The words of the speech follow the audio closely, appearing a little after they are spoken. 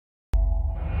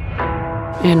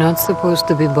You're not supposed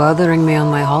to be bothering me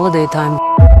on my holiday time.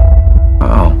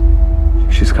 Uh-oh.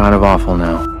 She's kind of awful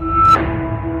now.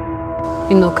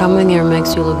 You know, coming here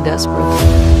makes you look desperate.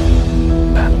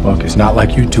 Look, it's not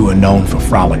like you two are known for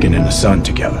frolicking in the sun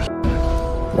together.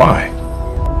 Why?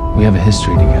 We have a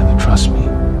history together, trust me.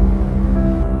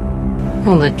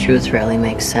 Well, the truth rarely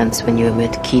makes sense when you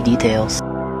omit key details.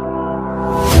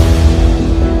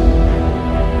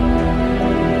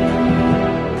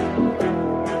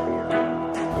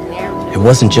 It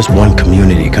wasn't just one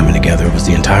community coming together, it was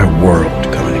the entire world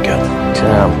coming together.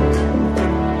 Sam.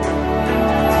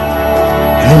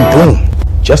 And then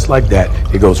boom, just like that,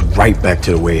 it goes right back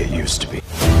to the way it used to be.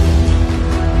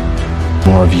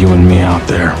 More of you and me out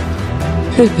there.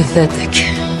 You're pathetic.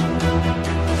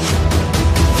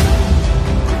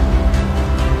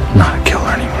 I'm not a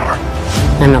killer anymore.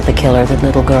 I'm not the killer that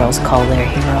little girls call their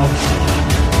hero.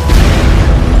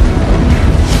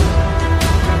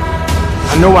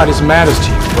 I know why this matters to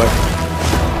you, but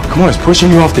come on, it's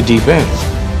pushing you off the deep end.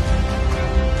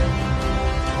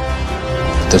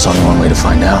 There's only one way to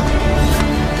find out.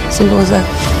 Simple as that.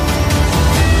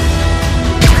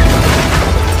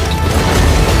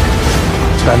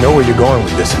 I know where you're going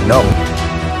with this, and no.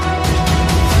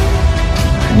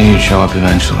 I knew you'd show up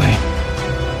eventually.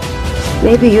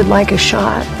 Maybe you'd like a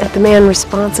shot at the man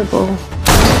responsible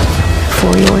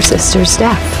for your sister's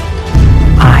death.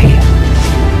 I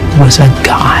was a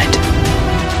god.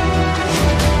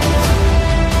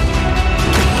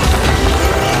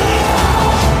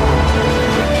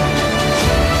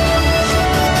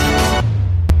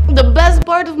 The best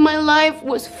part of my life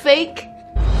was fake.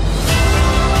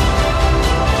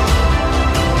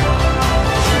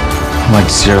 I'd like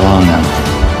to see her alone now.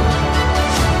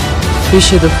 You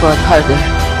should have fought harder.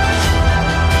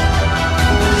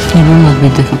 It will not be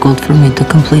difficult for me to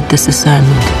complete this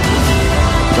assignment.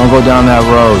 Don't go down that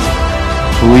road.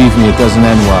 Believe me, it doesn't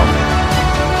end well.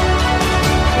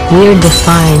 We are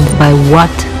defined by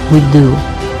what we do,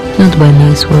 not by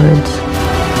nice words.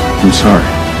 I'm sorry.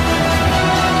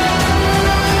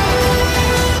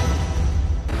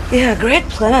 Yeah, great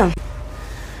plan.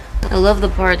 I love the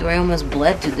part where I almost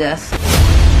bled to death.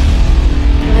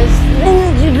 This thing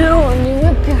that you do when you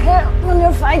whip your hair when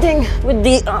you're fighting with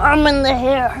the arm and the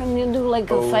hair, and you do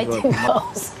like a fighting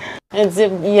pose.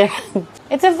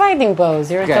 It's a fighting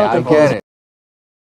pose. You're a total I get it.